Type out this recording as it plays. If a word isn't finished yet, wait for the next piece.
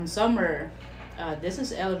In summer, this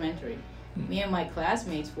is elementary. Me and my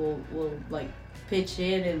classmates will like pitch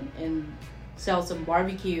in and sell some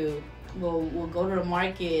barbecue. We'll go to the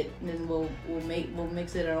market and then we'll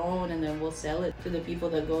mix it our own and then we'll sell it to the people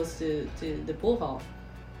that goes to the pool hall.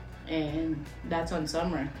 And that's on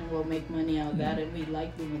summer and we'll make money out of that and we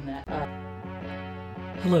like doing that.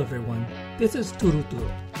 Hello everyone, this is Turu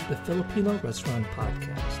Turu, the Filipino Restaurant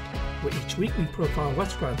Podcast, where each week we profile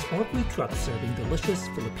restaurants or food trucks serving delicious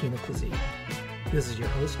Filipino cuisine. This is your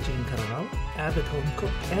host, Gene Caraval, avid home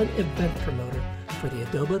cook and event promoter for the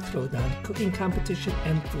Adobo Throwdown Cooking Competition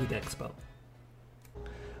and Food Expo.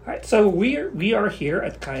 Alright, so we are here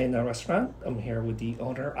at Kain restaurant. I'm here with the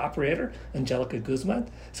owner-operator, Angelica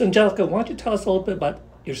Guzman. So Angelica, why don't you tell us a little bit about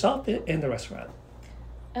yourself and the restaurant?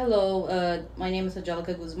 Hello, my name is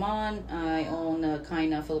Angelica Guzman. I own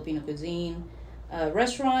Kain Filipino Cuisine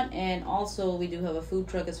restaurant, and also we do have a food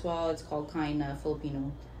truck as well. It's called Kain Filipino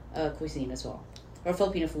Cuisine as well, or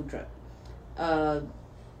Filipino food truck.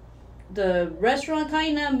 The restaurant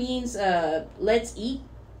Kaina means let's eat.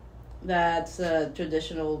 That's a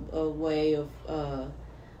traditional way of,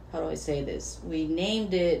 how do I say this? We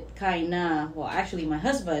named it Kaina. Well, actually my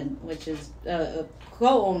husband, which is a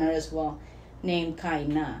co-owner as well, named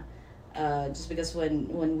Kaina. Just because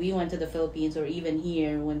when we went to the Philippines or even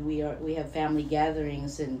here when we have family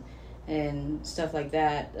gatherings and stuff like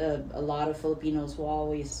that, a lot of Filipinos will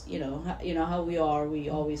always, you know how we are, we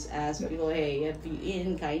always ask people, hey, have you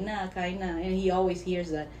eaten Kaina, and he always hears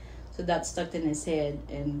that, so that stuck in his head.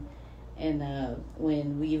 And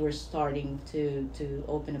when we were starting to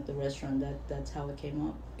open up the restaurant, that's how it came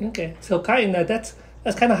up. Okay, so Kaina, that's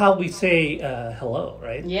kind of how we say hello,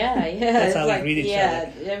 right? Yeah. That's how we greet each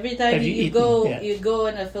other. Yeah, every time you go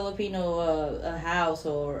in a Filipino house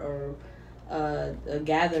or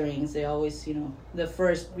gatherings, they always, the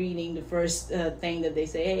first greeting, the first thing that they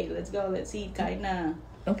say, hey, let's go, let's eat, Kaina.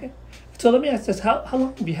 Okay, so let me ask this: how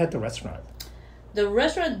long have you had the restaurant?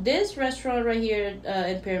 This restaurant right here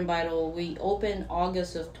in Parambaito, we opened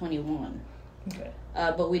August of 21. Okay.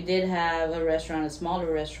 But we did have a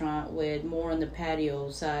smaller restaurant with more on the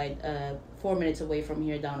patio side, 4 minutes away from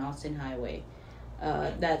here down Austin Highway.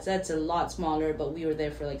 That's a lot smaller, but we were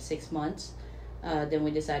there for like 6 months. Then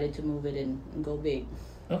we decided to move it and go big.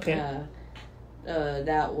 Okay.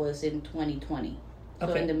 That was in 2020,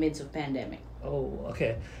 so in the midst of pandemic. Oh,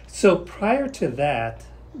 okay. So prior to that,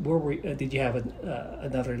 did you have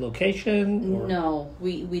another location? Or? No,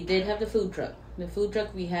 we did have the food truck. The food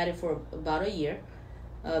truck, we had it for about a year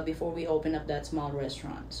before we opened up that small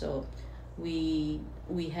restaurant. So we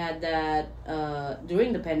had that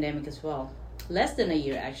during the pandemic as well. Less than a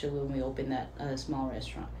year actually when we opened that small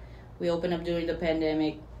restaurant. We opened up during the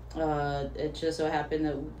pandemic. It just so happened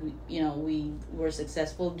that we were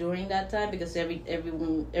successful during that time because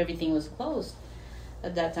everything was closed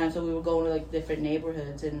at that time. So we were going to like different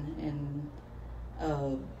neighborhoods and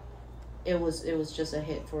it was just a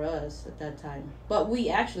hit for us at that time. But we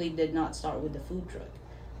actually did not start with the food truck.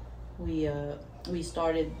 We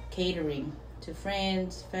started catering to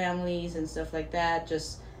friends, families, and stuff like that.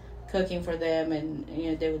 Just cooking for them, and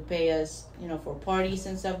they would pay us, for parties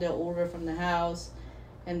and stuff. They'll order from the house,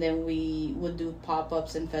 and then we would do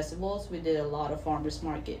pop-ups and festivals. We did a lot of farmers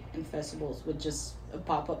market and festivals with just a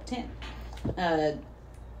pop-up tent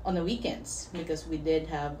on the weekends, because we did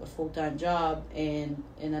have a full-time job and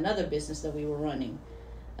another business that we were running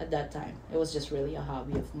at that time. It was just really a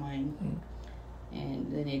hobby of mine.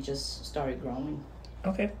 And then it just started growing.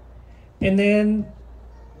 Okay. And then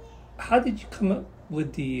how did you come up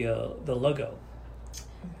with the logo?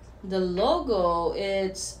 The logo,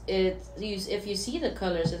 if you see the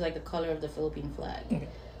colors, it's like the color of the Philippine flag.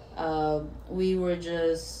 Okay. We were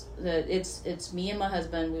just it's me and my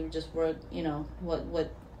husband. We just worked,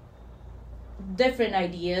 what different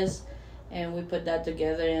ideas, and we put that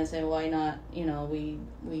together and said, why not? We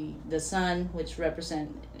the sun, which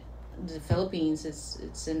represent the Philippines,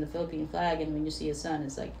 it's in the Philippine flag, and when you see a sun,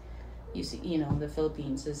 it's like you see, the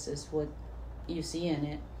Philippines is what you see in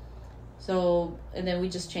it. So, and then we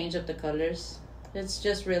just change up the colors. It's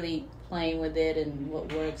just really playing with it and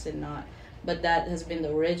what works and not. But that has been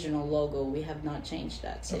the original logo. We have not changed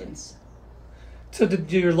that since. So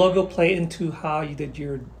did your logo play into how you did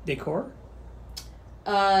your decor?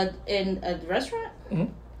 In a restaurant?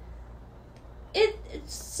 Mm-hmm. It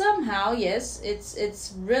somehow, yes.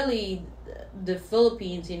 It's really the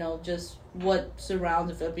Philippines, just what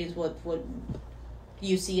surrounds the Philippines, what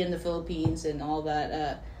you see in the Philippines and all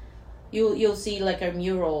that. You'll see like a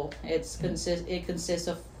mural. It consists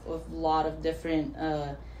of a lot of different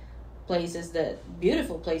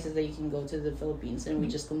beautiful places that you can go to the Philippines, and we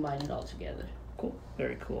just combine it all together. Cool.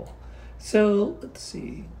 Very cool. So let's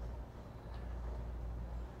see.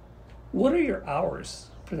 What are your hours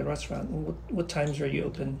for the restaurant? What times are you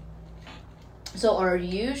open? So our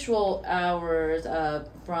usual hours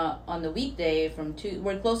from on the weekday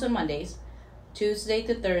we're closed on Mondays. Tuesday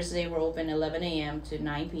to Thursday we're open 11 a.m. to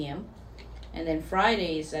 9 p.m. And then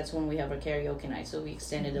Fridays, that's when we have our karaoke night, so we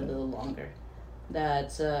extend it a little longer.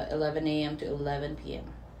 That's 11 a.m. to 11 p.m.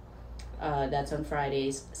 That's on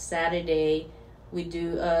Fridays. Saturday, we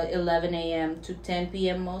do 11 a.m. to 10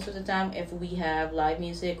 p.m. most of the time. If we have live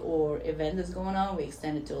music or event that's going on, we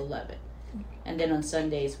extend it to 11. And then on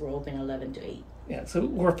Sundays, we're open 11 to 8. Yeah, so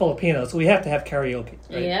we're Filipinos, so we have to have karaoke,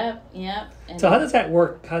 right? Yeah. And so how does that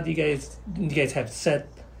work? How do you guys have set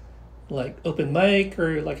like open mic,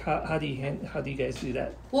 or like how do you guys do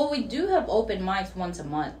that? Well, we do have open mics once a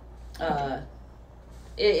month. Okay.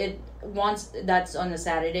 That's on a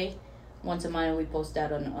Saturday. Once a month we post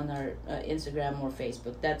that on our Instagram or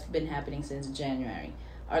Facebook. That's been happening since January.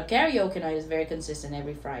 Our karaoke night is very consistent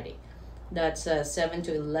every Friday. That's 7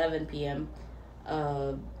 to 11 p.m.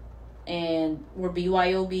 And we're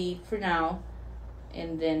BYOB for now.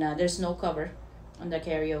 And then there's no cover on the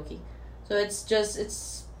karaoke. So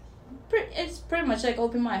it's pretty much like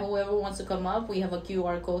open mic. Whoever wants to come up, we have a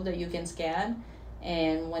QR code that you can scan,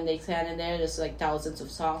 and when they scan in there's like thousands of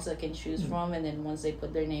songs they can choose from, and then once they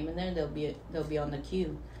put their name in there, they'll be on the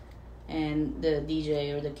queue, and the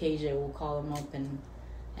DJ or the KJ will call them up and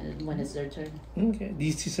when it's their turn. Okay. Do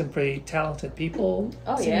you see some pretty talented people?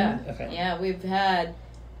 Oh singing? yeah. Okay. Yeah, we've had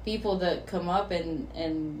people that come up and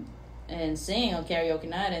sing on karaoke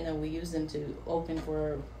night, and then we use them to open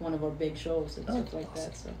for one of our big shows and stuff like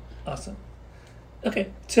that. So awesome.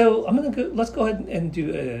 Okay, so let's go ahead and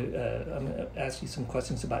do I'm gonna ask you some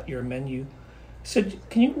questions about your menu. So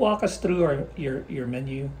can you walk us through your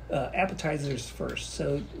menu? Appetizers first.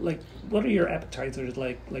 So like, what are your appetizers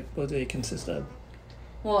like? Like, what do they consist of?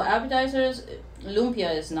 Well, appetizers,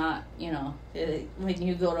 lumpia is not, when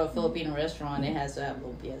you go to a Filipino restaurant, it has to have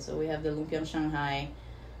lumpia. So we have the lumpiang Shanghai.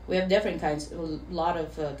 We have different kinds, a lot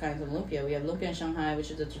of kinds of lumpia. We have lumpiang Shanghai,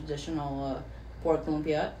 which is the traditional pork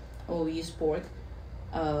lumpia. We use pork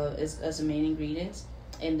as the main ingredients.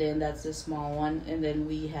 And then that's the small one. And then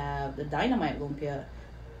we have the dynamite lumpia.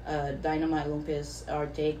 Dynamite lumpia is our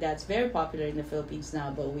take. That's very popular in the Philippines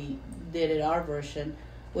now, but we did it our version,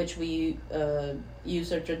 which we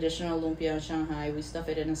use our traditional lumpia in Shanghai. We stuff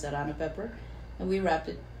it in a serrano pepper, and we wrap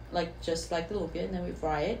it just like the lumpia, and then we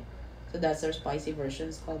fry it. So that's our spicy version.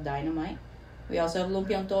 It's called dynamite. We also have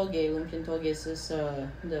lumpiang toge. Lumpiang toge is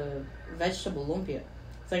the vegetable lumpia.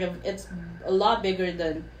 It's a lot bigger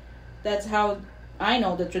than. That's how I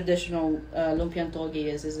know the traditional lumpiang toge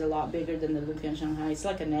is a lot bigger than the lumpiang Shanghai. It's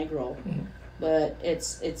like an egg roll, but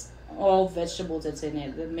it's all vegetables that's in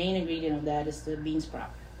it. The main ingredient of that is the bean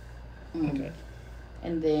sprout. Okay.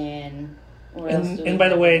 And then what else? And by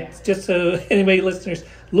the way, just so anybody listeners,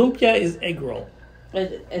 lumpia is egg roll.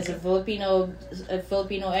 It's a Filipino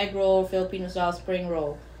egg roll, Filipino style spring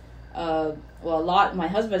roll. My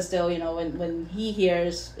husband still, when he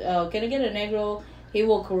hears, can I get an egg roll? He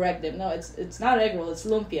will correct him. No, it's not egg roll. It's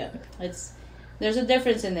lumpia. There's a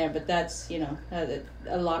difference in there, but that's a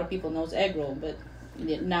lot of people knows egg roll, but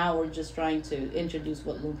now we're just trying to introduce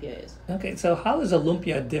what lumpia is. Okay, so how is a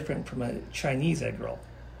lumpia different from a Chinese egg roll?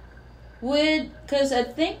 Because I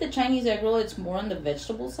think the Chinese egg roll, it's more on the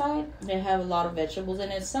vegetable side. They have a lot of vegetables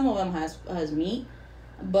in it. Some of them has meat,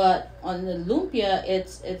 but on the lumpia,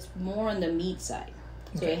 it's more on the meat side.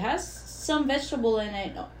 So it has some vegetable in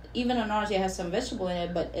it. Even on ours, it has some vegetable in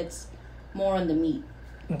it, but it's more on the meat.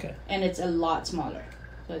 Okay. And it's a lot smaller.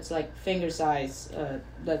 So it's like finger size.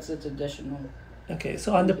 That's a traditional. Okay,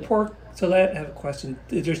 so on the pork, I have a question.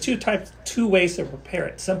 There's two ways to prepare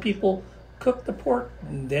it. Some people cook the pork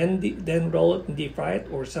and then roll it and deep fry it,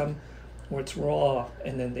 or some where it's raw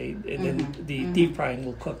and then deep frying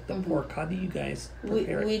will cook the pork. How do you guys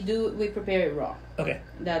prepare it? We prepare it raw. Okay.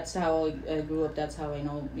 That's how I grew up. That's how I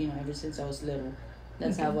know. Ever since I was little,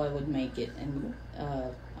 that's how I would make it, and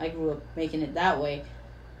I grew up making it that way.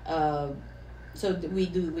 So we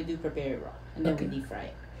do prepare it raw, and then we deep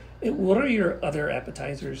fry it. What are your other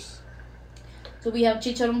appetizers? So we have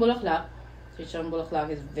chicharron bulaklak. Chicharron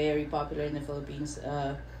bulaklak is very popular in the Philippines.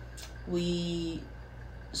 We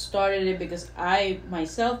started it because I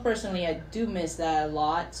myself personally I do miss that a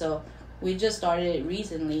lot. So we just started it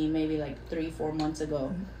recently, maybe like 3-4 months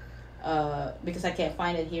ago, because I can't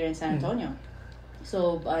find it here in San Antonio.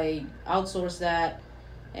 So I outsourced that,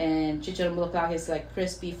 and chicharron bulaklak is like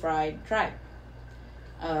crispy fried tripe.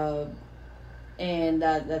 And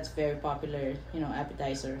that's very popular,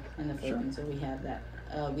 appetizer in the Philippines. So we have that.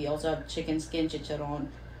 We also have chicken skin chicharron.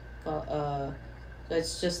 So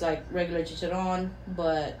it's just like regular chicharron,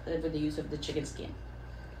 but with the use of the chicken skin.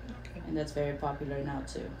 Okay. And that's very popular now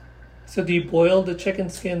too. So do you boil the chicken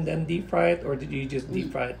skin then deep fry it, or did you just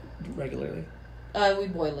deep fry it regularly? We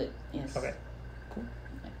boil it. Yes. Okay. Cool.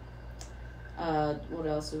 What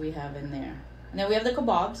else do we have in there? And then we have the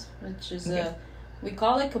kebabs, which is Okay. we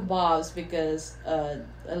call it kebabs because a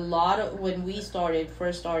lot of when we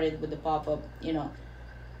first started with the pop up,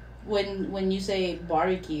 when you say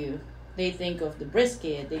barbecue, they think of the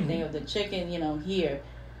brisket, they think of the chicken, here.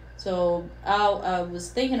 So I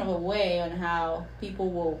was thinking of a way on how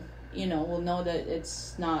people will know that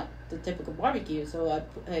it's not the typical barbecue. So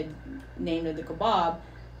I named it the kebab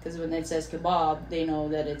because when it says kebab, they know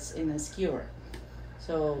that it's in a skewer.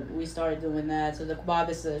 So we started doing that. So the kebab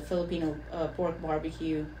is a Filipino pork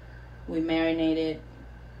barbecue. We marinate it,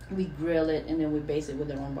 we grill it, and then we base it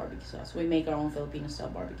with our own barbecue sauce. We make our own Filipino style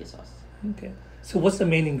barbecue sauce. Okay. So what's the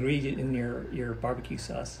main ingredient in your barbecue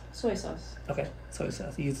sauce? Soy sauce. Okay, soy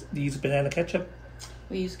sauce. Do you use banana ketchup?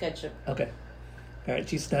 We use ketchup. Okay. All right,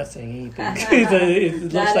 she's not saying anything.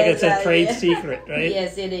 It looks like it's a trade secret, right?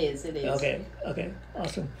 Yes, it is. It is. Okay,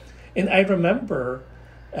 awesome. And I remember,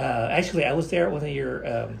 actually, I was there at one of your,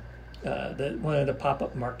 one of the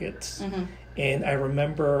pop-up markets, and I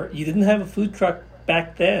remember you didn't have a food truck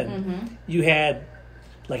back then. You had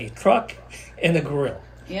like a truck and a grill.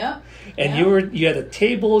 Yeah. And you had a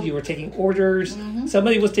table, you were taking orders.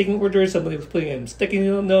 Somebody was taking orders, somebody was putting in sticky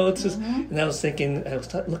notes. And I was thinking,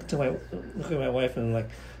 looking at my wife and I'm like,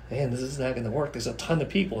 man, this is not going to work. There's a ton of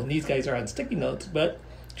people and these guys are on sticky notes. But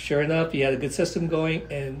sure enough, you had a good system going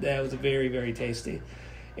and that was very, very tasty.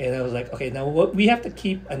 And I was like, okay, now we have to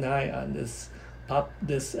keep an eye on this pop-up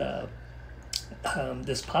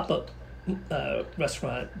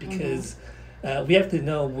restaurant because we have to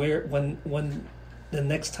know when the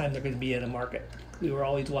next time they're going to be in a market. We were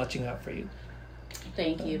always watching out for you.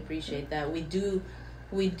 Thank you, appreciate that. We do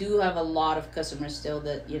have a lot of customers still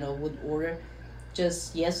that would order.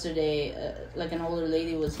 Just yesterday, like an older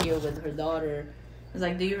lady was here with her daughter. It's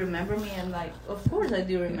like, do you remember me? I'm like, of course I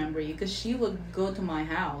do remember you, because she would go to my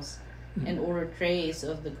house and order trays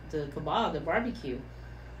of the kebab, the barbecue.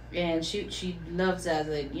 And she loves that.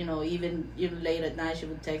 Like, even late at night, she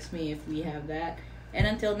would text me if we have that. And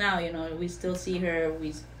until now, we still see her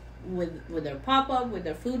with her pop-up, with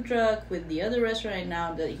her food truck, with the other restaurant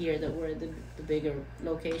now that we're at the bigger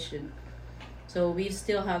location. So we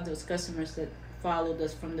still have those customers that followed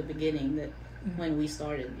us from the beginning, that when we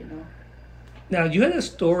started, Now, you had a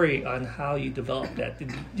story on how you developed that.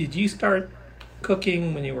 Did you start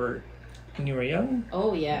cooking when you were young?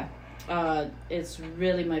 Oh, yeah. It's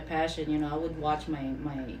really my passion. I would watch my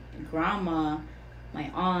grandma, my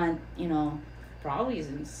aunt, probably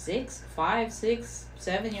in 5, 6,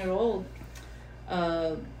 7-year-old.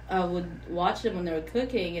 I would watch them when they were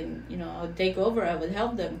cooking, and I would take over. I would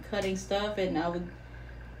help them cutting stuff, and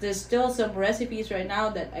there's still some recipes right now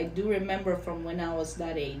that I do remember from when I was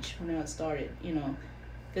that age, when I started.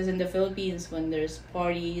 Because in the Philippines, when there's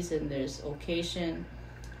parties and there's occasion,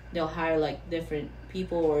 they'll hire like different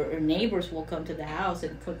people, or neighbors will come to the house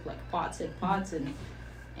and cook like pots and pots, and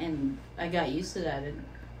I got used to that. And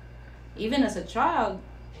even as a child,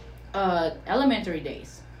 elementary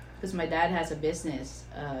days, because my dad has a business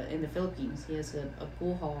in the Philippines. He has a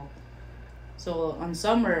pool hall. So on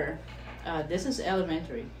summer, this is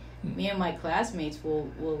elementary. Me and my classmates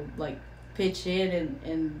will like pitch in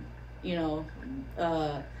and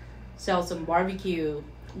sell some barbecue.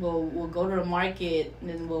 We'll go to the market, and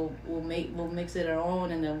then we'll mix it our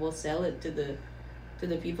own, and then we'll sell it to the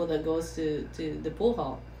people that goes to the pool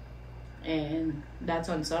hall. And that's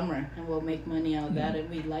on summer, and we'll make money out of that, and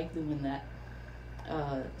we like doing that.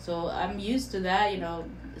 So I'm used to that,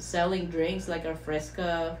 selling drinks like our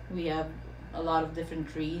fresca. We have a lot of different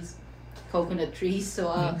trees, coconut trees, so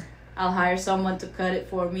I'll hire someone to cut it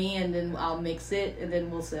for me, and then I'll mix it, and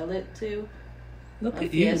then we'll sell it to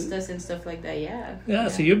fiestas and stuff like that. Yeah.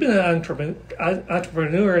 So you've been an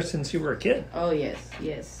entrepreneur since you were a kid. Oh yes.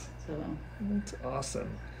 So that's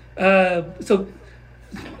awesome. So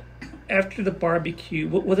after the barbecue,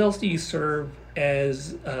 what else do you serve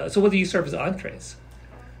as? So what do you serve as entrees?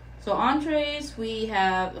 So entrees, we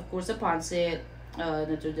have, of course, a pancit,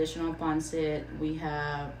 the traditional pancit. We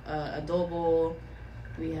have adobo.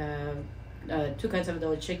 We have 2 kinds of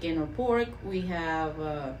adobo, chicken or pork. We have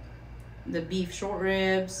the beef short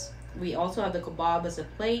ribs. We also have the kebab as a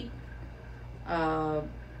plate. And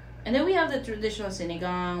then we have the traditional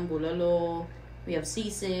sinigang, bulalo. We have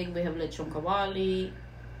sisig. We have lechon kawali.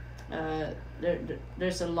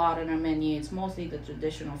 There's a lot on our menu. It's mostly the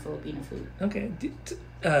traditional Filipino food. Okay.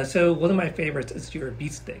 So one of my favorites is your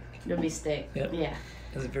beef steak. The beefsteak. Yep. Yeah.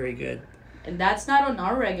 That's very good. And that's not on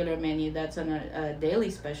our regular menu. That's on a daily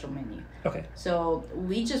special menu. Okay. So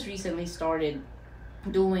we just recently started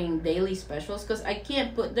doing daily specials because I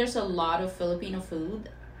can't put. There's a lot of Filipino food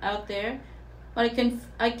out there, but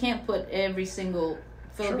I can't put every single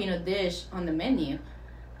Filipino dish on the menu.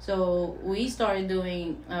 So we started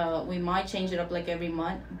doing. We might change it up like every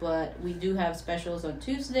month, but we do have specials on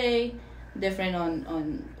Tuesday, different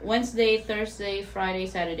on Wednesday, Thursday, Friday,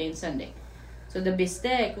 Saturday, and Sunday. So the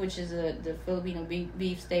bistec, which is the Filipino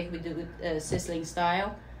beef steak, we do with sizzling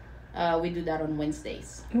style. We do that on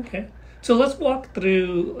Wednesdays. Okay. So let's walk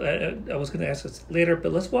through. I was going to ask this later,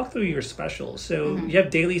 but let's walk through your specials. So you have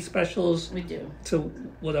daily specials. We do. So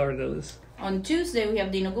what are those? On Tuesday we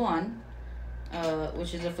have dinuguan,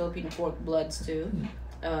 which is a Filipino pork blood stew.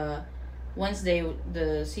 Wednesday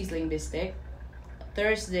the sizzling bistec.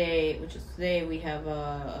 Thursday, which is today, we have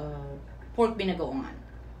pork binagoongan.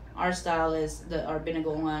 Our style is our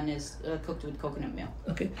binagoongan is cooked with coconut milk.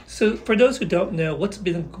 Okay, so for those who don't know, what's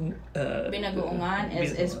binagoongan? Binagoongan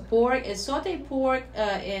is pork, is sauteed pork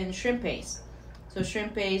in shrimp paste. So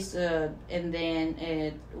shrimp paste, and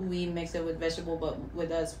then we mix it with vegetable, but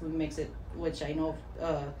with us we mix it, which I know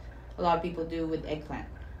a lot of people do with eggplant,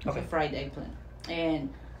 so fried eggplant.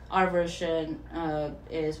 And our version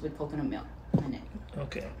is with coconut milk in it.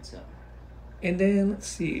 Okay. So. And then let's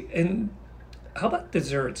see, and how about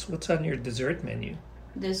desserts? What's on your dessert menu?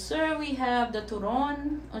 Dessert, we have the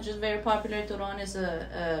turon, which is very popular. Turon is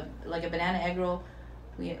like a banana egg roll.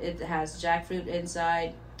 It has jackfruit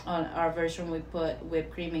inside. On our version, we put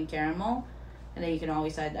whipped cream and caramel, and then you can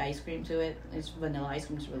always add ice cream to it. It's vanilla ice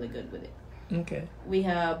cream is really good with it. Okay. We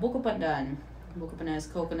have buko pandan. Buko pandan is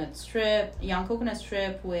coconut strip, young coconut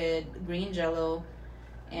strip with green jello,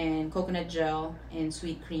 and coconut gel and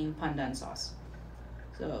sweet cream pandan sauce.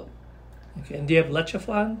 So. Okay, and do you have leche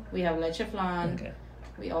flan? We have leche flan. Okay.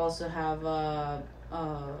 We also have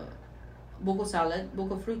buko salad,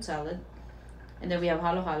 buko fruit salad. And then we have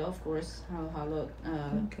halo halo, of course. Halo halo.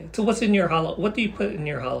 Okay. So what's in your halo? What do you put in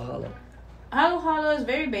your halo halo? Halo halo is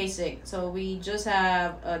very basic. So we just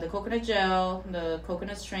have the coconut gel, the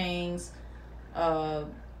coconut strings, the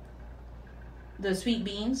sweet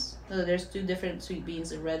beans. So there's two different sweet beans,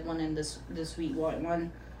 the red one and the sweet white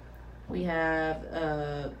one. We have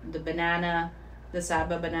the banana, the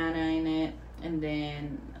saba banana in it, and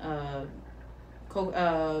then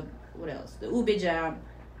what else? The ube jam,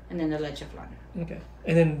 and then the leche flan. Okay.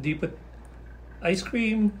 And then do you put ice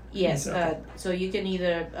cream? Yes. So you can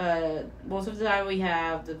either most of the time we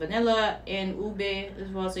have the vanilla and ube as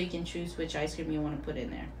well, so you can choose which ice cream you want to put in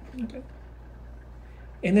there. Okay.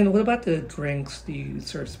 And then what about the drinks? Do you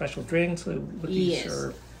serve special drinks? What do you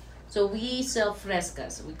serve? So we sell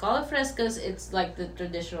frescas. We call it frescas. It's like the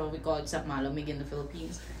traditional, we call it sapmalomig in the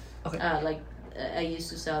Philippines. Okay. I used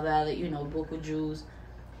to sell that, buko juice,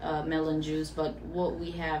 melon juice. But what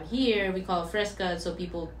we have here, we call it fresca, so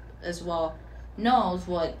people as well knows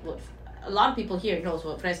what a lot of people here knows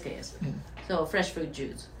what fresca is. So fresh fruit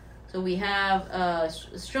juice. So we have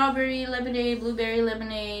strawberry lemonade, blueberry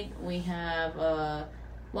lemonade. We have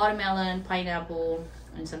watermelon, pineapple,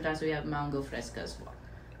 and sometimes we have mango fresca as well.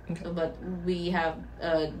 Okay. So, but we have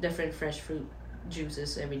different fresh fruit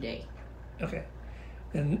juices every day. Okay.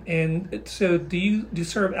 And so do you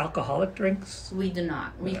serve alcoholic drinks? We do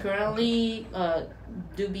not. We currently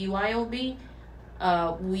do BYOB.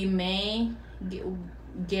 We may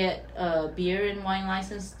get a beer and wine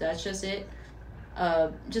license. That's just it.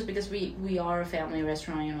 Just because we are a family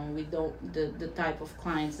restaurant, we don't the type of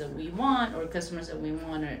clients that we want or customers that we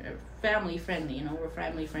want are family friendly. We're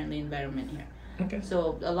family friendly environment here. Okay.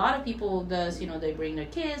 So a lot of people does they bring their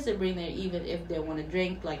kids, they bring their, even if they want to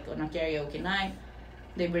drink like on a karaoke night,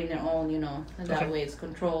 they bring their own, and that way it's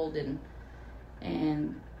controlled and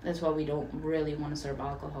that's why we don't really want to serve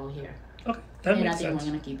alcohol here. Okay, that makes sense. And I think we're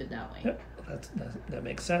gonna keep it that way. Yep, that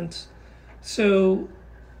makes sense. So,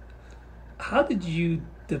 how did you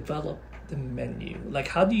develop the menu? Like,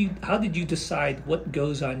 how did you decide what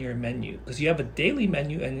goes on your menu? Because you have a daily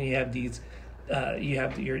menu and you have these. You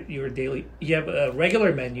have your daily. You have a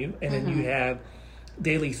regular menu, and then you have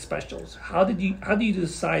daily specials. How do you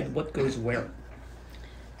decide what goes where?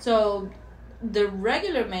 So, the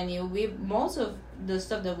regular menu, most of the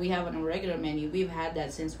stuff that we have on a regular menu, we've had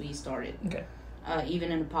that since we started. Okay.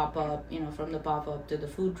 Even in the pop up, from the pop up to the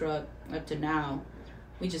food truck up to now,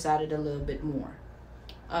 we just added a little bit more.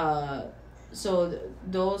 So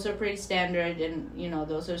those are pretty standard, and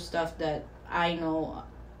those are stuff that I know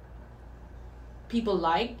people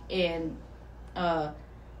like, and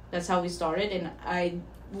that's how we started. And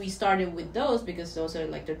we started with those because those are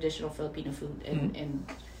like traditional Filipino food, and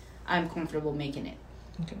I'm comfortable making it.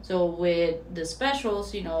 Okay. So with the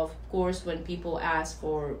specials, of course, when people ask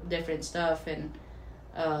for different stuff, and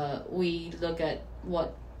we look at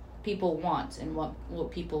what people want and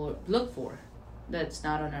what people look for that's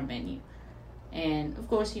not on our menu. And of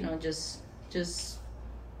course, just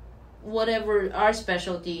whatever our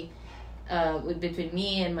specialty, between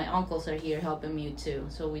me and my uncles are here helping me too.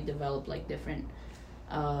 So we develop like different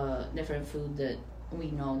food that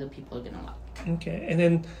we know that people are gonna like. Okay, and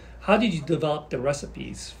then how did you develop the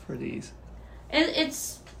recipes for these? And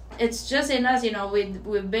it's just in us,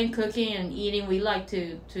 we've been cooking and eating. We like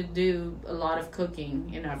to do a lot of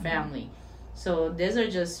cooking in our family. So these are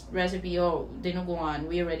just recipe. Dinuguan,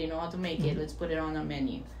 we already know how to make it. Let's put it on our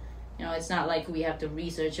menu. It's not like we have to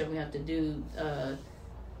research and we have to do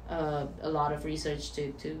a lot of research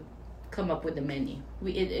to come up with the menu.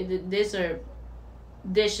 These are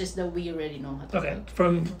dishes that we already know how to cook.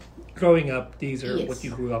 From growing up, these are Yes. what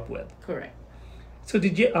you grew up with. Correct. So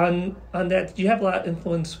did you on that? Did you have a lot of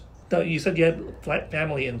influence? You said you had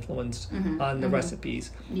family influence on the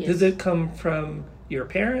recipes. Yes. Does it come from your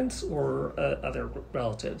parents or other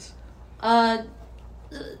relatives?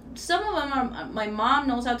 Some of them are. My mom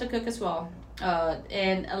knows how to cook as well,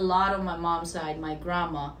 and a lot of my mom's side, my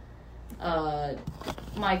grandma.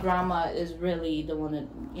 My grandma is really the one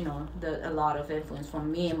that a lot of influence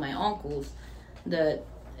from me and my uncles. That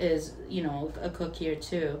is a cook here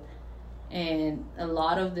too. And a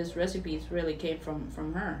lot of these recipes really came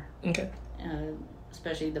from her. Okay.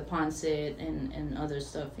 Especially the pancit and other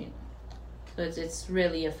stuff. So it's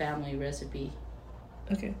really a family recipe.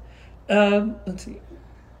 Okay. Let's see.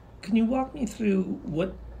 Can you walk me through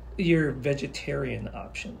what your vegetarian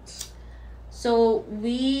options? So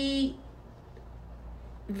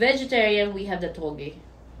vegetarian, we have the toge.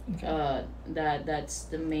 Okay. That's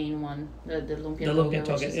the main one. The lumpia lumpia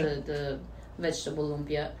which is toge, the vegetable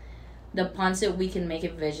lumpia. The pancit, we can make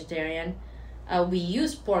it vegetarian. We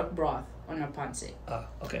use pork broth on our pancit.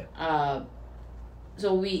 Okay.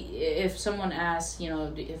 So if someone asks,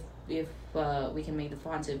 if we can make the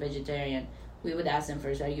pancit vegetarian, we would ask them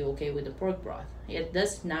first, are you okay with the pork broth? It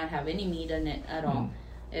does not have any meat in it at all.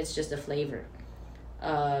 It's just a flavor.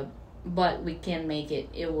 But we can make it.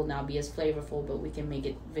 It will not be as flavorful, but we can make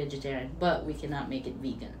it vegetarian. But we cannot make it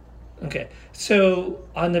vegan. Okay. So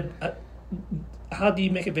on the how do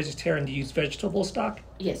you make it vegetarian? Do you use vegetable stock?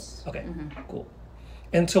 Yes. Okay. Cool.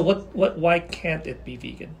 And so why can't it be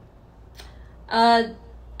vegan? I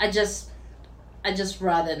just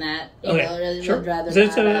rather not. Sure. Rather so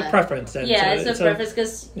it's not, a preference then. Yeah, so it's a preference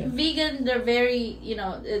because vegan, they're very,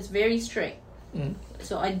 it's very strict.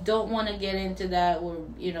 So I don't want to get into that. We're,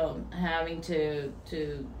 having to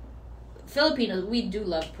Filipinos, we do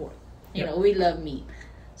love pork. We love meat.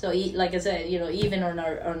 So like I said, even on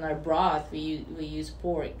our broth, we use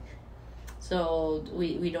pork. So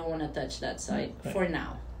we don't want to touch that side for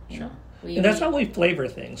now. And that's how we flavor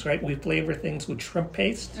things, right? We flavor things with shrimp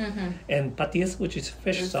paste and patis, which is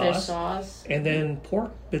fish sauce. And then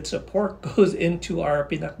bits of pork goes into our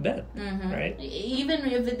pinakbet, right? Even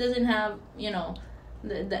if it doesn't have,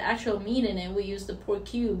 the actual meat in it, we use the pork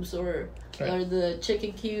cubes or the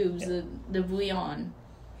chicken cubes, the bouillon.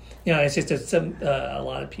 It's just that a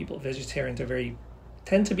lot of people, vegetarians,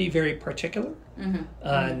 tend to be very particular.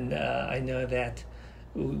 And I know that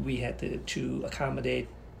we had to accommodate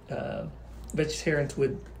vegetarians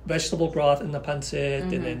with vegetable broth in the pancit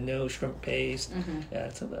and then no shrimp paste.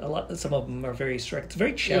 Some of them are very strict. It's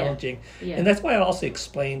very challenging. Yeah. And that's why I also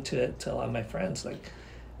explain to a lot of my friends, like,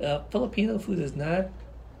 Filipino food is not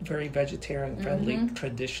very vegetarian friendly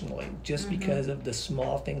traditionally, just because of the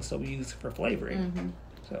small things that we use for flavoring.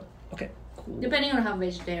 So, okay, cool. Depending on how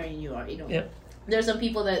vegetarian you are, There's some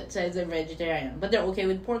people that says they're vegetarian, but they're okay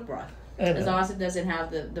with pork broth. As long as it doesn't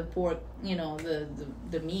have the pork,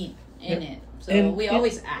 the meat in it. So we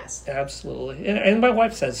always ask. Absolutely. And my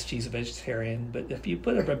wife says she's a vegetarian, but if you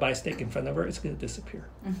put a ribeye steak in front of her, it's going to disappear.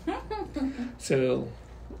 So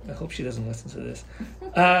I hope she doesn't listen to this.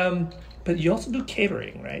 But you also do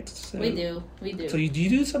catering, right? So, we do. So do you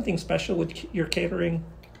do something special with your catering?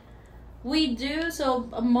 We do. So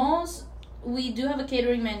we do have a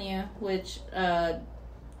catering menu, which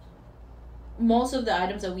most of the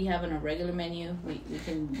items that we have on our regular menu, we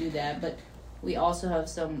can do that. But we also have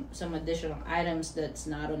some additional items that's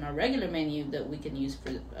not on our regular menu that we can use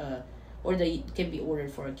for, or that can be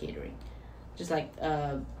ordered for a catering. Just like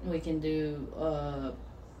we can do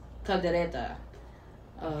caldereta.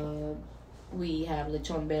 We have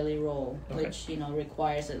lechon belly roll, which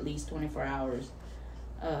requires at least 24 hours.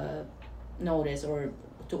 notice or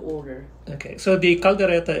to order. Okay, so the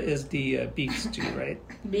caldereta is the beef stew, right?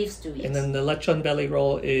 Beef stew, yes. And then the lechon belly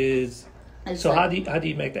roll is. It's So like, how do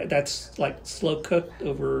you make that? That's like slow cooked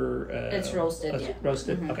over. It's roasted, yeah.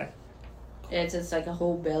 Roasted. Mhm. Okay. it's like a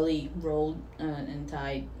whole belly rolled and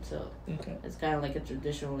tied, so Okay. it's kind of like a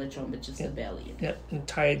traditional lechon, but just the belly. Yep, and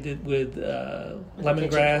tied it with With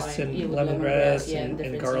lemongrass kitchen and twine. Yeah, with lemongrass yeah, and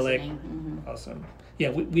different garlic. seasoning. Awesome. Yeah,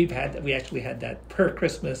 we actually had that per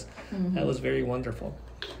Christmas. That was very wonderful.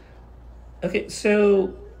 Okay,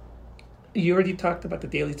 so you already talked about the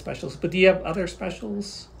daily specials, but do you have other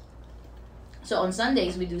specials? So on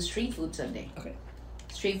Sundays we do street food Sunday. Okay.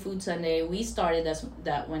 Street food Sunday. We started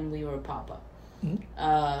that when we were pop-up.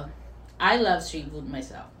 Mm-hmm. I love street food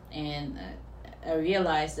myself, and I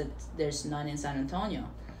realized that there's none in San Antonio.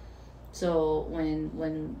 So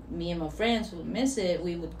when me and my friends would miss it,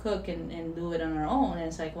 we would cook and do it on our own, and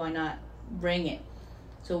it's like, why not bring it?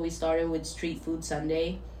 So we started with Street Food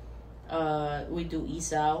Sunday. We do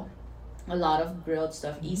isaw, a lot of grilled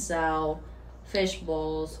stuff. Isaw, fish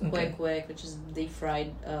balls, kwek, which is deep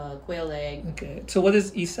fried quail egg. Okay. So what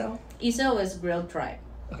is isaw? Isaw is grilled tripe.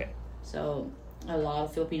 Okay. So a lot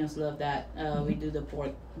of Filipinos love that. We do the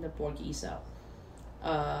pork isaw.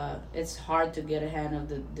 It's hard to get a hand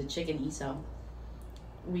of the chicken isaw.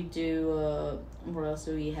 We do what else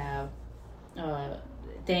do we have?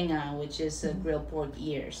 Tenga, which is grilled pork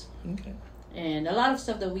ears. Okay. And a lot of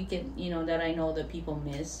stuff that we can, that I know that people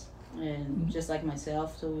miss, and just like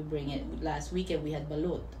myself, so we bring it. Last weekend we had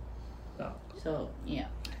balut. Oh. So yeah.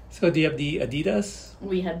 So do you have the Adidas?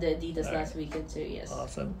 We had the Adidas last weekend too. Yes.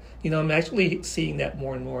 Awesome. I'm actually seeing that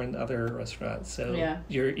more and more in other restaurants. So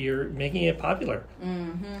you're making it popular.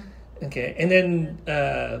 Mm-hmm. Okay, and then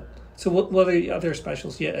so what are the other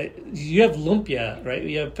specials? Yeah, you have lumpia, right?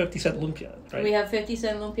 You have 50-cent lumpia, right? We have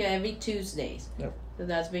 50-cent lumpia every Tuesdays. Yep. So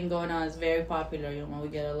that's been going on. It's very popular. We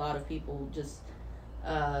get a lot of people. Just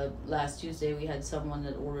last Tuesday we had someone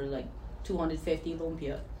that ordered like 250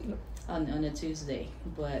 lumpia on a Tuesday.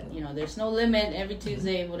 But there's no limit. Every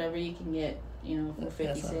Tuesday, whatever you can get, for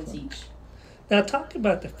 50 cents each. Now talk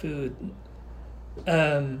about the food.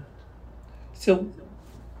 So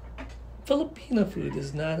Filipino food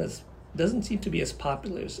doesn't seem to be as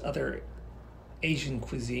popular as other Asian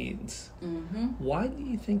cuisines. Mm-hmm. Why do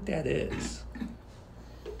you think that is?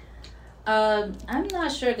 I'm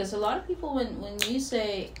not sure, because a lot of people when you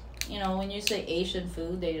say Asian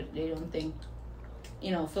food, they don't think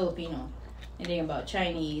Filipino. They think about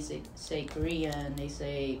Chinese, they say Korean, they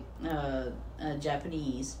say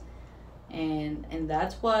Japanese, and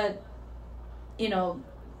that's what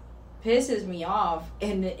pisses me off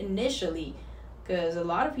initially, because a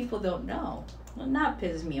lot of people don't know. Well, not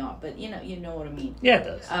pisses me off, but you know what I mean. Yeah, it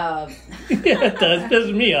does. Yeah, it does.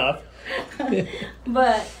 Pisses me off.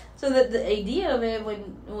 But so the idea of it,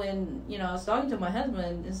 when I was talking to my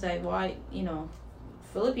husband, it's like, why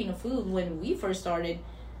Filipino food, when we first started,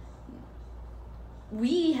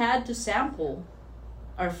 we had to sample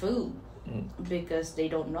our food because they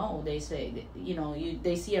don't know. They say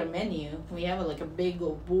they see our menu. We have a big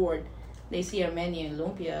old board. They see our menu,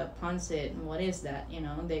 lumpia, pancit, and what is that?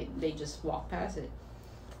 They just walk past it.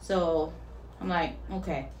 So I'm like,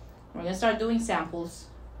 okay, we're gonna start doing samples.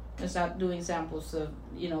 Let's start doing samples of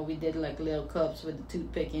we did little cups with the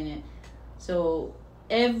toothpick in it. So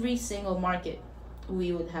every single market,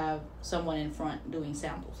 we would have someone in front doing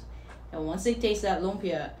samples, and once they taste that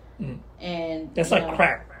lumpia, and that's like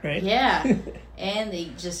crack, right? Yeah. And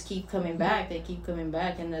they just keep coming back. They keep coming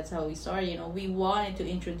back, and that's how we started. We wanted to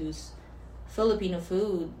introduce Filipino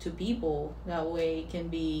food to people. That way it can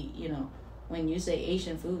be, when you say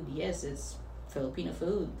Asian food, yes, it's Filipino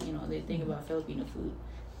food. They think about Filipino food.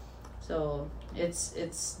 So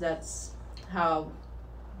that's how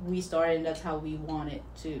we started, and that's how we want it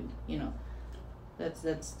to,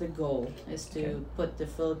 that's the goal, is to put the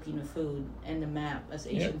Filipino food in the map as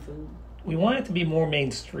Asian food. We want it to be more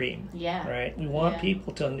mainstream. Yeah. Right? We want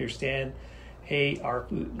people to understand, hey, our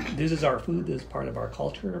food, this is our food, this is part of our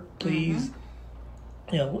culture. Please,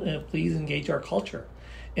 please engage our culture.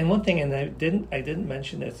 And one thing, and I didn't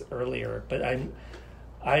mention this earlier, but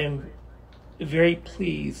I am very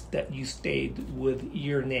pleased that you stayed with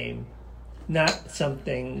your name, not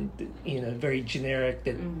something very generic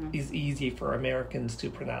that is easy for Americans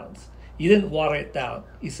to pronounce. You didn't water it down.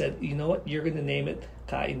 You said, you know what, you're going to name it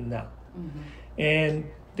Kain now.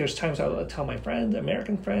 And there's times I'll tell my friends,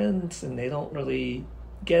 American friends, and they don't really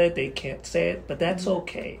get it, they can't say it, but that's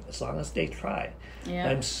okay as long as they try. Yeah.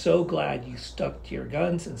 I'm so glad you stuck to your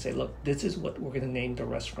guns and say, look, this is what we're going to name the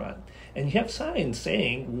restaurant. And you have signs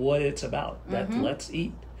saying what it's about, that let's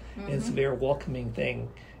eat. and it's a very welcoming thing.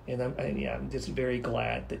 And I'm just very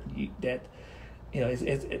glad that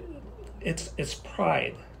it's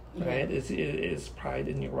pride, right? It's pride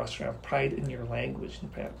in your restaurant, pride in your language,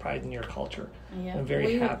 and pride in your culture. Yeah. I'm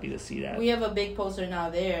very happy to see that. We have a big poster now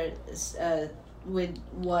there with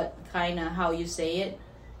what how you say it,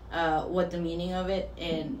 what the meaning of it,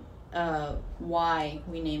 and why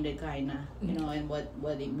we named it Kaina, and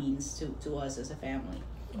what it means to us as a family.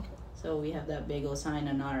 Okay. So we have that big old sign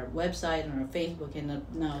on our website, on our Facebook, and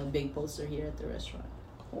now a big poster here at the restaurant.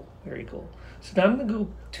 Cool. Very cool. So now I'm going to go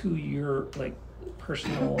to your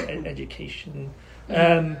personal education.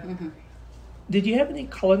 Did you have any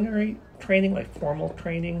culinary training, formal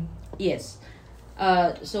training? Yes.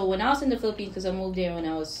 So when I was in the Philippines, because I moved here when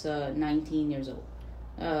I was 19 years old.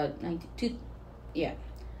 92, yeah.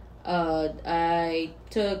 I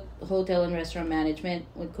took hotel and restaurant management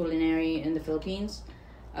with culinary in the Philippines.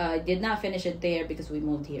 I did not finish it there because we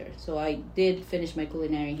moved here. So I did finish my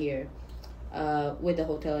culinary here with a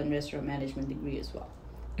hotel and restaurant management degree as well.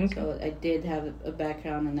 Okay. So I did have a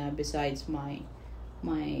background in that besides my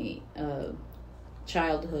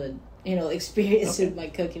childhood, experience with my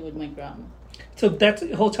cooking with my grandma. So that's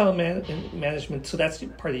hotel management. So that's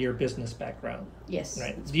part of your business background. Yes.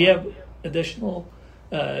 Right. Do you have additional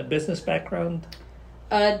business background?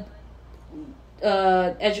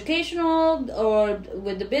 Educational or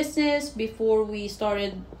with the business before we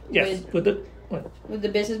started. Yes. With the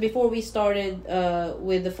business before we started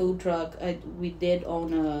with the food truck, we did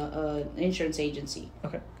own a insurance agency.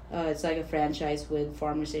 Okay. It's like a franchise with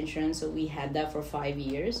Farmers Insurance, so we had that for 5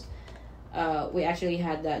 years. We actually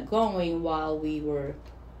had that going while we were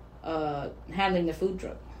handling the food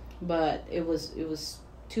truck, but it was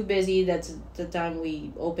too busy. That's the time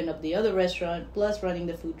we opened up the other restaurant, plus running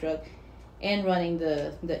the food truck and running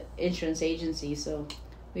the insurance agency. So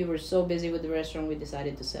we were so busy with the restaurant, we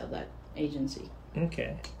decided to sell that agency.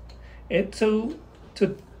 Okay. And so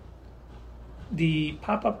the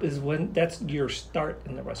pop-up is that's your start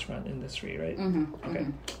in the restaurant industry, right? Mm-hmm. Okay.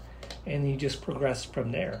 Mm-hmm. And you just progressed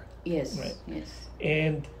from there. Yes. Right. Yes.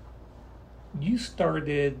 And you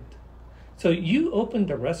opened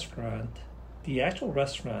the actual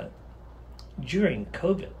restaurant during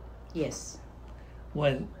COVID. Yes.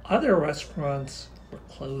 When other restaurants were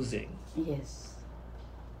closing. Yes.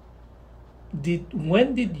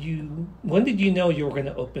 When did you know you were going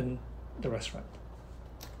to open the restaurant?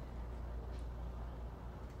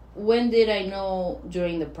 When did I know?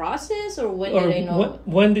 During the process, or when did I know?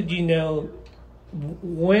 When did you know?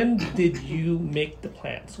 When did you make the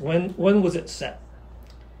plans? When was it set?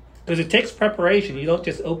 Because it takes preparation. You don't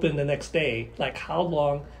just open the next day. How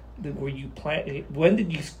long were you planning? When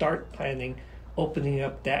did you start planning opening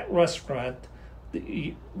up that restaurant,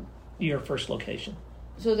 your first location?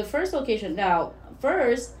 So the first location,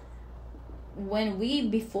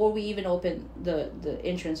 before we even opened the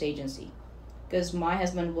insurance agency, because my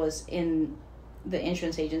husband was in the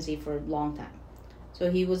insurance agency for a long time. So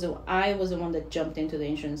I was the one that jumped into the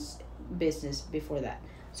insurance business before that.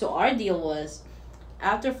 So our deal was,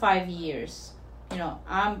 after 5 years,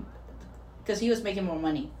 because he was making more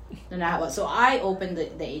money than I was. So I opened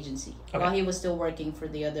the agency while he was still working for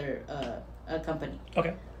the other company.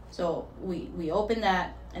 Okay. So we opened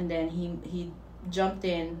that, and then he jumped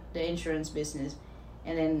in the insurance business,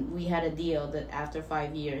 and then we had a deal that after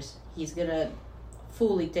 5 years, he's going to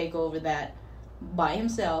fully take over that by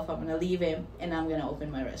himself. I'm going to leave him, and I'm going to open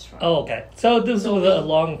my restaurant. Oh, okay. So this was a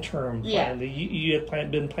long-term plan. Yeah. You had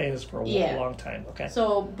been planning this for a long time. Okay.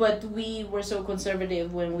 So, but we were so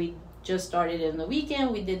conservative when we just started in the weekend.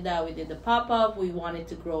 We did that. We did the pop-up. We wanted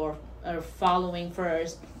to grow our following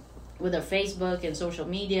first with our Facebook and social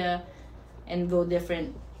media and go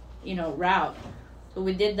different, route. So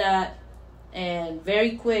we did that, and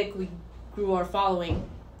very quick we grew our following.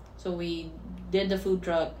 So we did the food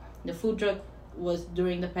truck. The food truck was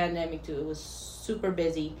during the pandemic too. It was super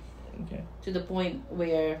busy. Okay. To the point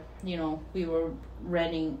where, we were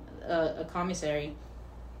renting a commissary.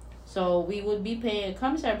 So we would be paying a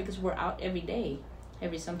commissary because we're out every day.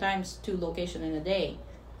 Sometimes 2 locations in a day.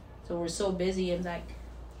 So we're so busy,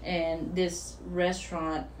 and this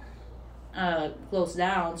restaurant closed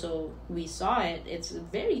down, so we saw it. It's a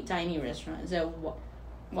very tiny restaurant. So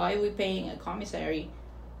why are we paying a commissary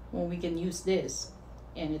when we can use this?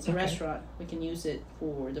 And it's a restaurant. We can use it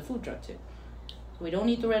for the food truck too. So we don't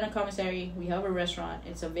need to rent a commissary. We have a restaurant.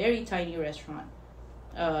 It's a very tiny restaurant.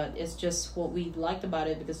 It's just what we liked about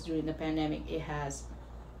it, because during the pandemic, it has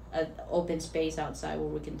an open space outside where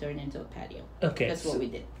we can turn into a patio. Okay. That's what we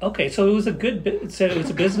did. Okay, so it was a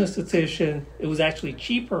a business decision. It was actually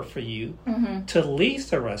cheaper for you to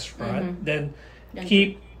lease a restaurant than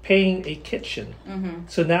keep paying a kitchen. Mm-hmm.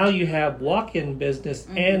 So now you have walk-in business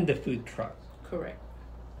Mm-hmm. and the food truck. Correct.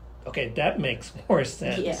 Okay, that makes more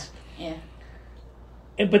sense. Yeah.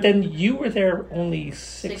 But then you were there only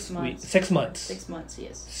 6 months. weeks. 6 months. 6 months,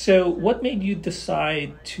 yes. So what made you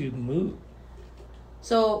decide to move?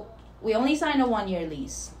 So we only signed a 1-year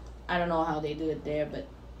lease. I don't know how they do it there, but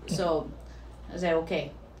so I said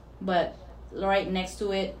okay. But right next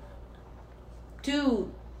to it,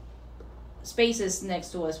 2 spaces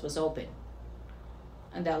next to us was open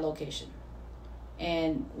in that location.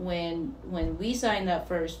 And when we signed that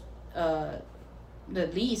first the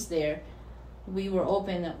lease there, we were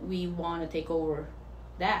open that we want to take over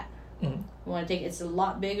that. Mm-hmm. We want to take it's a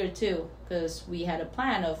lot bigger too, because we had a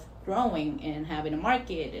plan of growing and having a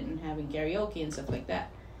market and having karaoke and stuff like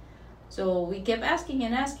that. So we kept asking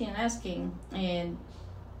and and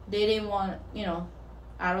they didn't want,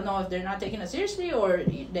 I don't know if they're not taking us seriously or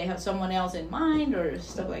they have someone else in mind or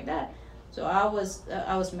stuff like that. So I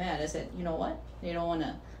was mad. I said, you know what? They don't want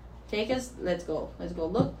to take us. Let's go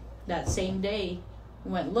look. That same day,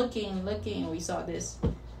 we went looking. We saw this.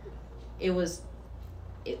 It was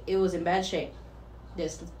in bad shape.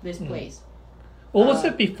 This place. What was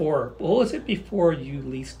it before? What was it before you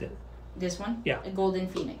leased it? This one? Yeah. A Golden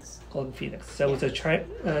Phoenix. Golden Phoenix. So it was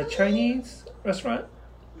a Chinese restaurant?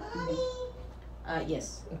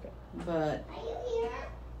 Yes. Okay. But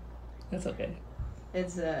That's okay.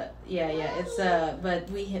 it's it's but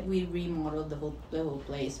we remodeled the whole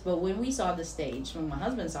place. But when we saw the stage, when my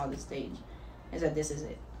husband saw the stage, I said, this is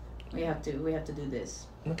it. We have to do this.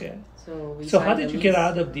 Okay. So how did you get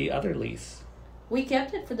out of the other lease? We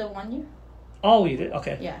kept it for the 1 year. Oh, you did?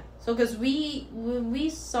 Okay. Yeah. So because when we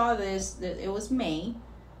saw this, that it was May.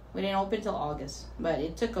 We didn't open till August, but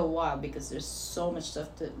it took a while because there's so much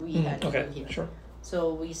stuff that we had to do here. Sure.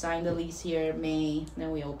 So we signed the lease here May,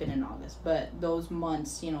 then we opened in August. But those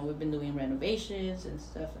months, we've been doing renovations and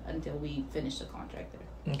stuff until we finished the contract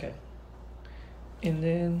there. Okay. And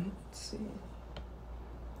then let's see.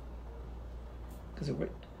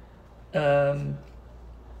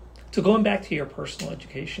 So going back to your personal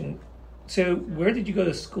education, so where did you go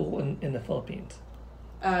to school in the Philippines?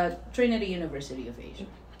 Trinity University of Asia.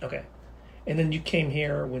 Okay. And then you came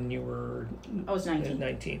here when you were... I was 19.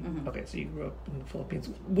 19. Mm-hmm. Okay, so you grew up in the Philippines.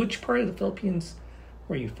 Which part of the Philippines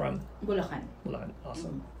were you from? Bulacan. Bulacan,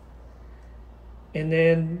 awesome. Mm-hmm. And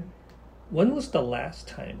then, when was the last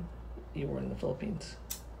time you were in the Philippines?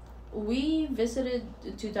 We visited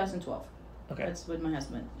in 2012. Okay. That's with my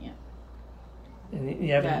husband, yeah. And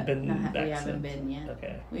you haven't been back We haven't since? been, yeah.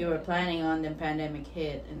 Okay. We were planning on the pandemic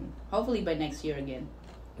hit, and hopefully by next year again.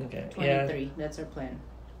 Okay. 23. Yeah. That's our plan.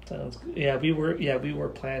 Sounds good. Yeah, we were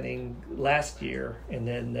planning last year, and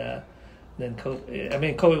then COVID. I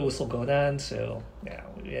mean, COVID was still going on, so yeah,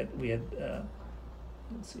 we had.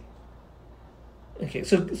 Let's see. Okay,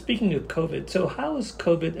 so speaking of COVID, so how has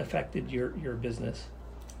COVID affected your business?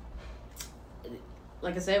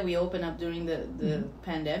 Like I said, we opened up during the Mm-hmm.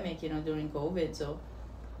 pandemic, during COVID. So,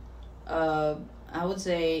 I would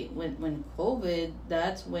say when COVID,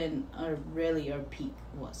 that's when our peak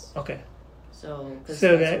was. Okay. So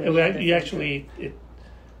that you actually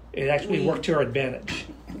it actually worked to our advantage.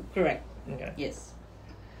 Correct. Okay. Yes.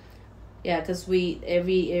 Yeah, because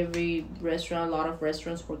every restaurant, a lot of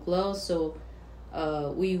restaurants were closed, so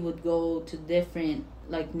we would go to different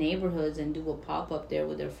neighborhoods and do a pop up there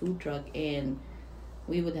with our food truck, and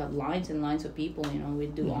we would have lines and lines of people.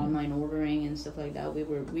 We'd do Mm-hmm. online ordering and stuff like that. We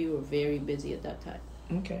were very busy at that time.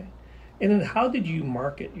 Okay. And then how did you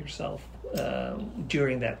market yourself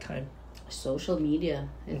during that time? Social media.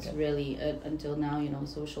 It's Okay. really until now.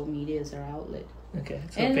 Social media is our outlet, Okay.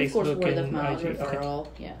 So and Facebook of course word of and mouth, IG. referral.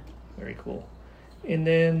 Okay. Yeah. Very cool. And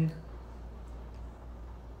then,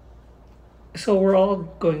 so we're all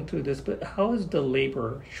going through this, but how has the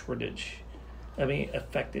labor shortage,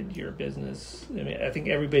 affected your business? I think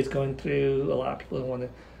everybody's going through. A lot of people don't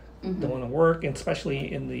want to work, and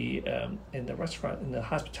especially in the restaurant, in the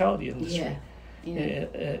hospitality industry,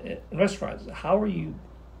 in restaurants. How are you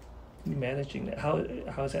managing that? How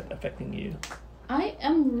is that affecting you? I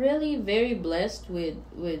am really very blessed with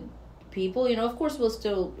people. Of course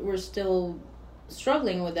we're still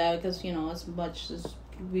struggling with that because as much as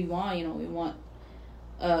we want, we want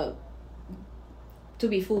to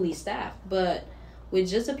be fully staffed, but with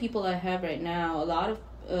just the people I have right now, a lot of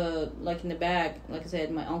in the back, like I said,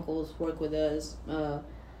 my uncles work with us,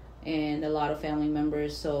 and a lot of family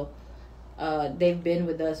members, so they've been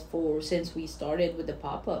with us since we started with the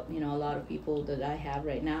pop-up. A lot of people that I have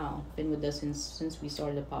right now been with us since we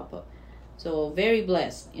started the pop-up. So very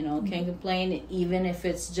blessed, can't complain, even if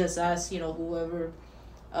it's just us, whoever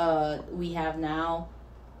we have now.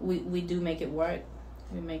 we do make it work.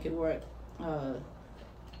 We make it work,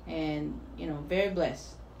 and very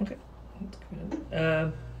blessed. Okay, that's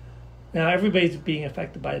good. Now everybody's being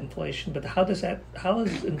affected by inflation, but how is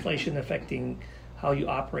inflation affecting how you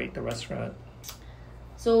operate the restaurant?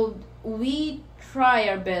 So we try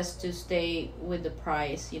our best to stay with the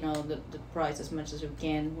price, the price as much as we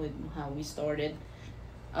can with how we started.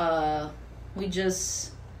 We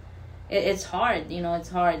just, it's hard, it's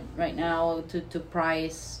hard right now to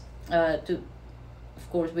price, of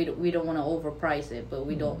course we don't want to overprice it, but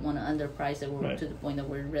we don't want to underprice it Right. to the point that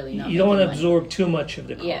we're really not. You don't want to money. absorb too much of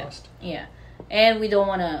the cost. Yeah. And we don't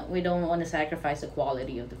want to sacrifice the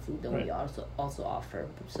quality of the food that Right. we also offer.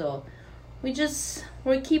 So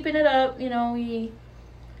we're keeping it up, we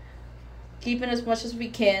keeping as much as we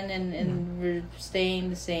can, and we're staying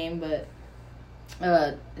the same, but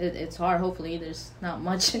it's hard. Hopefully there's not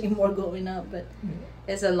much anymore going up, but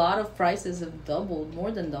it's a lot of prices have doubled,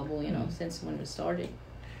 more than double, since when we started.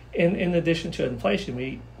 In addition to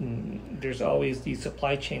inflation, there's always these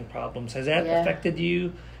supply chain problems. Has that affected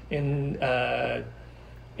you in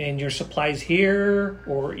your supplies here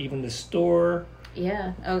or even the store?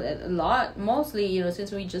 Yeah, a lot. Mostly,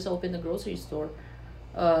 since we just opened the grocery store,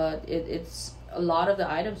 it's a lot of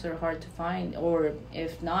the items are hard to find, or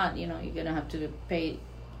if not, you're gonna have to pay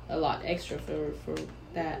a lot extra for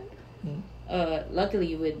that.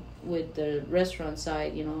 Luckily, with the restaurant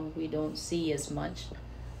side, we don't see as much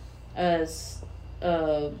as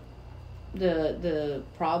the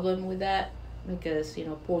problem with that, because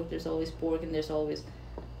pork, there's always pork, and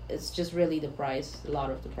it's just really the price. A lot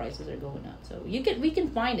of the prices are going up, so we can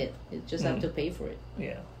find it. You just have to pay for it.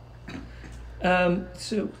 Yeah.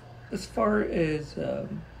 So as far as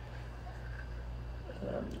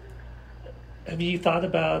have you thought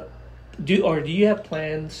about do you have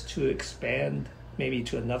plans to expand maybe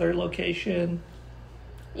to another location?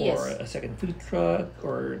 Yes. Or a second food truck,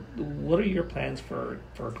 or what are your plans for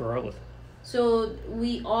growth? So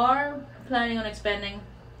we are planning on expanding.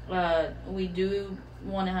 We do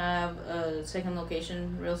want to have a second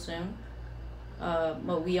location real soon,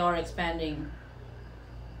 but we are expanding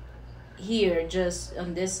here, just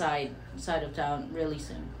on this side of town, really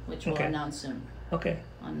soon, which we'll announce soon. Okay.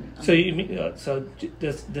 So you mean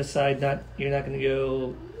this side, you're not going to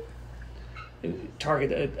go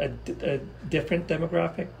target a different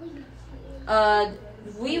demographic?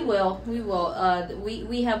 We will.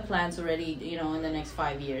 We have plans already, in the next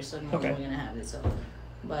 5 years, so we're going to have it. So,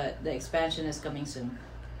 but the expansion is coming soon.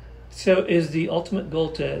 So is the ultimate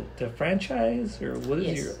goal to franchise, or what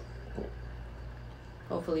is your goal?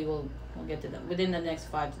 Hopefully we'll get to that within the next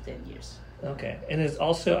 5 to 10 years. Okay. And it's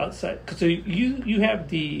also outside, so you have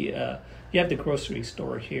the grocery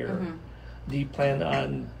store here. Mm-hmm. Do you plan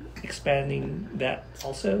on expanding that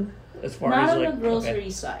also, as far not as on the grocery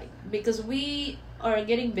side, because we are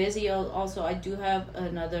getting busy. Also, I do have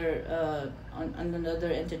another on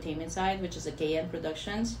another entertainment side, which is a Kain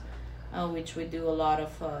Productions, which we do a lot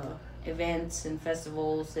of events and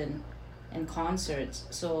festivals and concerts.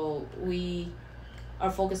 So we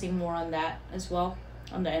are focusing more on that as well,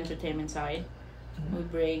 on the entertainment side.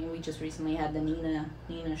 Mm-hmm. We just recently had the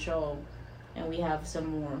Nina show, and we have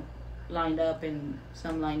some more lined up, and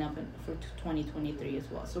some lined up for 2023 as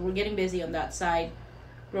well. So we're getting busy on that side.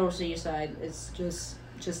 Grocery side is just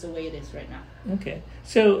the way it is right now. Okay.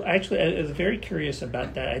 So actually, I was very curious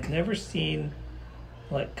about that. I'd never seen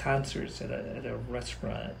like concerts at a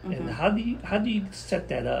restaurant. Mm-hmm. And how do you set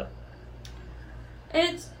that up?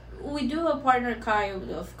 We do have partner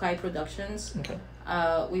Kai Productions. Okay.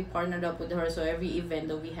 We partnered up with her, so every event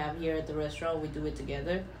that we have here at the restaurant, we do it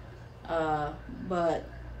together. But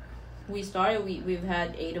we've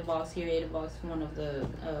had Ada Vox here. Ada Vox, one of the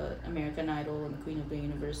American Idol and Queen of the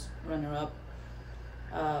Universe runner-up,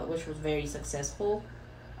 which was very successful.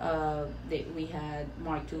 We had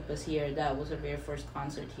Mark Tupas here. That was our very first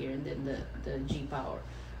concert here, and then the G Power.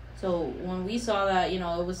 So when we saw that,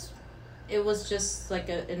 it was just like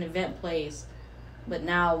an event place, but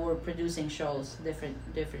now we're producing shows,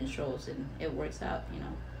 different shows, and it works out,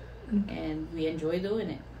 Mm-hmm. and we enjoy doing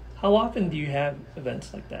it. How often do you have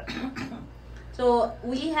events like that? So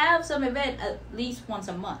we have some event at least once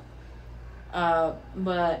a month,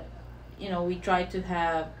 but we try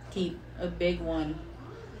to keep a big one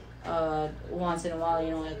once in a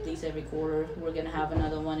while. At least every quarter. We're gonna have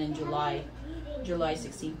another one in July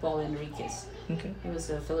 16th. Paul Enriquez. Okay. He was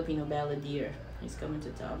a Filipino balladeer. He's coming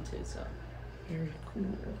to town too. So. Very cool.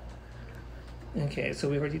 Okay, so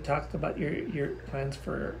we already talked about your plans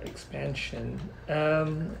for expansion.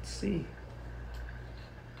 Let's see.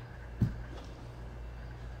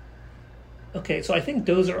 Okay, so I think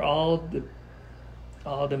those are all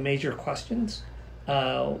all the major questions.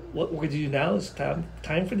 What we're going to do now is time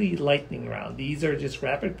for the lightning round. These are just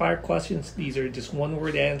rapid fire questions. These are just one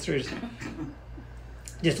word answers.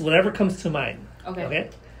 Just whatever comes to mind. Okay.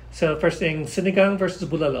 So first thing, sinigang versus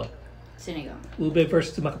bulalo. Sinigang. Ube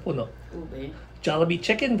versus makapuno. Ube. Jollibee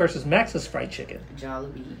chicken versus Max's fried chicken.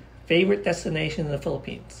 Jollibee. Favorite destination in the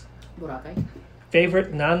Philippines. Boracay.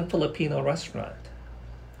 Favorite non-Filipino restaurant.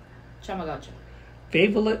 Chamagacha.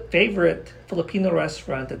 Favorite Filipino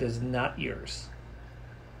restaurant that is not yours.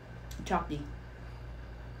 Jollibee.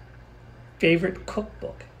 Favorite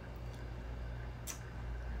cookbook.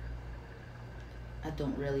 I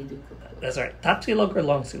don't really do cookbook. That's all right. Top silog or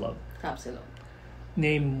long silog? Top silog.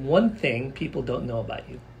 Name one thing people don't know about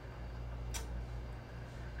you.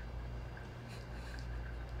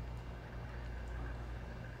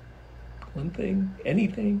 One thing?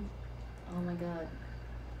 Anything? Oh my god.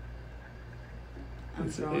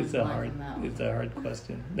 It's a hard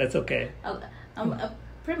question. That's okay. I'm a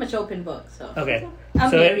pretty much open book, so. Okay.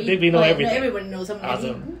 I'm so married. we know everything. Everyone knows I'm married.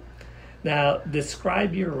 Awesome. Now,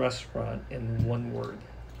 describe your restaurant in one word.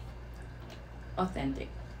 Authentic.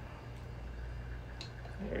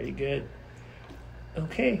 Very good.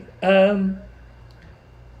 Okay. So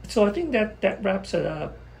I think that wraps it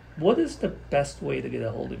up. What is the best way to get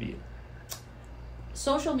a hold of you?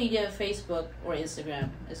 Social media, Facebook or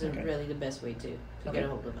Instagram is really the best way to get a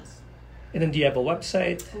hold of us. And then do you have a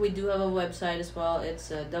website? We do have a website as well. It's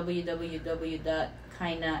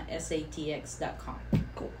www.kainasatx.com.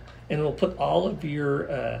 Cool. And we'll put all of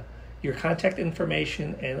your contact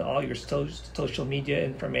information and all your social media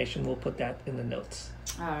information. We'll put that in the notes.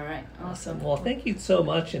 All right. Awesome. Well, thank you so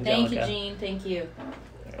much, Angelica. Thank you, Gene. Thank you.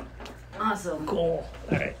 Awesome. Cool.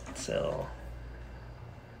 All right. So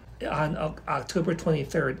on October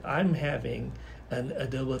 23rd, I'm having an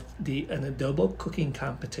adobo cooking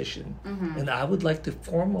competition, and I would like to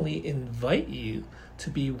formally invite you to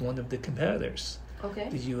be one of the competitors. Okay.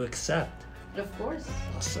 Do you accept? Of course.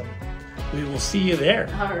 Awesome. We will see you there.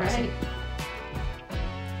 All right. Awesome.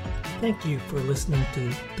 Thank you for listening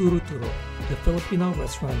to Turo Turo, the Filipino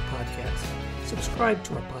Restaurant Podcast. Subscribe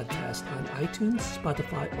to our podcast on iTunes,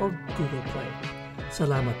 Spotify, or Google Play.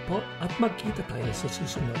 Salamat po at magkita tayo sa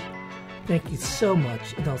susunod. Thank you so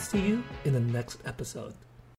much, and I'll see you in the next episode.